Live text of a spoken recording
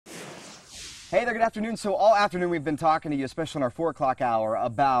Hey there, good afternoon. So all afternoon we've been talking to you, especially in our 4 o'clock hour,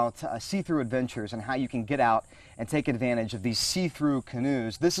 about see-through adventures and how you can get out and take advantage of these see-through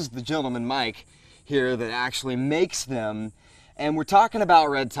canoes. This is the gentleman, Mike, here that actually makes them. And we're talking about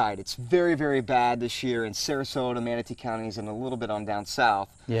red tide. It's very, very bad this year in Sarasota, Manatee counties, and a little bit on down south.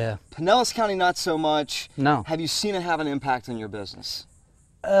 Yeah. Pinellas County, not so much. No. Have you seen it have an impact on your business?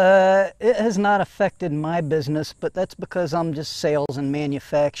 It has not affected my business, but that's because I'm just sales and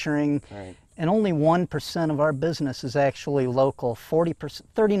manufacturing. Right. And only 1% of our business is actually local.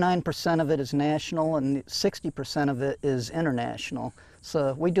 39% of it is national, and 60% of it is international.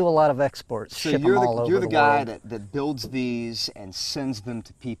 So we do a lot of exports, So ship them all over you're the guy world. that builds these and sends them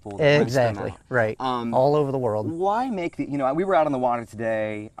to people. Exactly, right. All over the world. Why make the, we were out on the water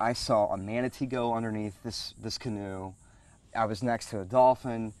today. I saw a manatee go underneath this canoe. I was next to a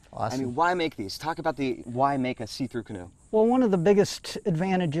dolphin. Awesome. I mean, why make these? Talk about why make a see-through canoe. Well, one of the biggest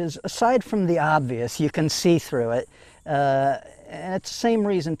advantages, aside from the obvious, you can see through it, and it's the same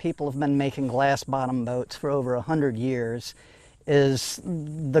reason people have been making glass bottom boats for over 100 years, is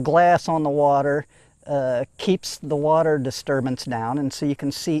the glass on the water keeps the water disturbance down, and so you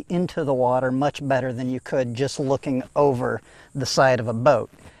can see into the water much better than you could just looking over the side of a boat.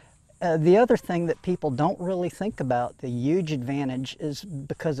 The other thing that people don't really think about, the huge advantage, is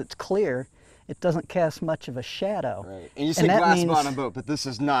because it's clear, it doesn't cast much of a shadow. Right. And you say glass bottom boat, but this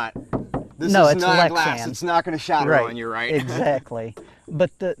is not. This no, is it's not Lexan. glass. It's not going to shatter right. on you, right? Exactly.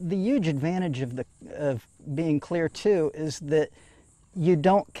 But the huge advantage of being clear too is that you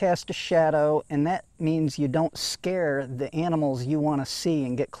don't cast a shadow, and that means you don't scare the animals you want to see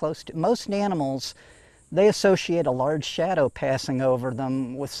and get close to. Most animals, they associate a large shadow passing over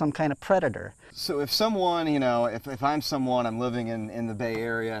them with some kind of predator. So if someone, if I'm someone, I'm living in the Bay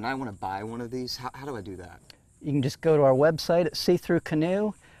Area and I want to buy one of these, how do I do that? You can just go to our website at See-Through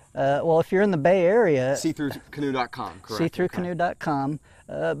Canoe. Well, if you're in the Bay Area, seethroughcanoe.com, correct? seethroughcanoe.com.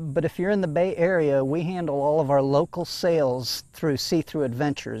 But if you're in the Bay Area, we handle all of our local sales through See-Through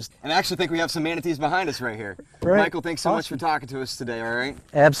Adventures. And I actually think we have some manatees behind us right here. Right. Michael, thanks so much for talking to us today, all right?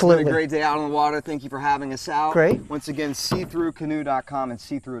 Absolutely. It's been a great day out on the water. Thank you for having us out. Great. Once again, seethroughcanoe.com and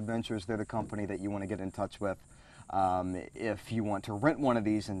See-Through Adventures, they're the company that you want to get in touch with if you want to rent one of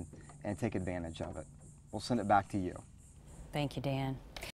these and take advantage of it. We'll send it back to you. Thank you, Dan.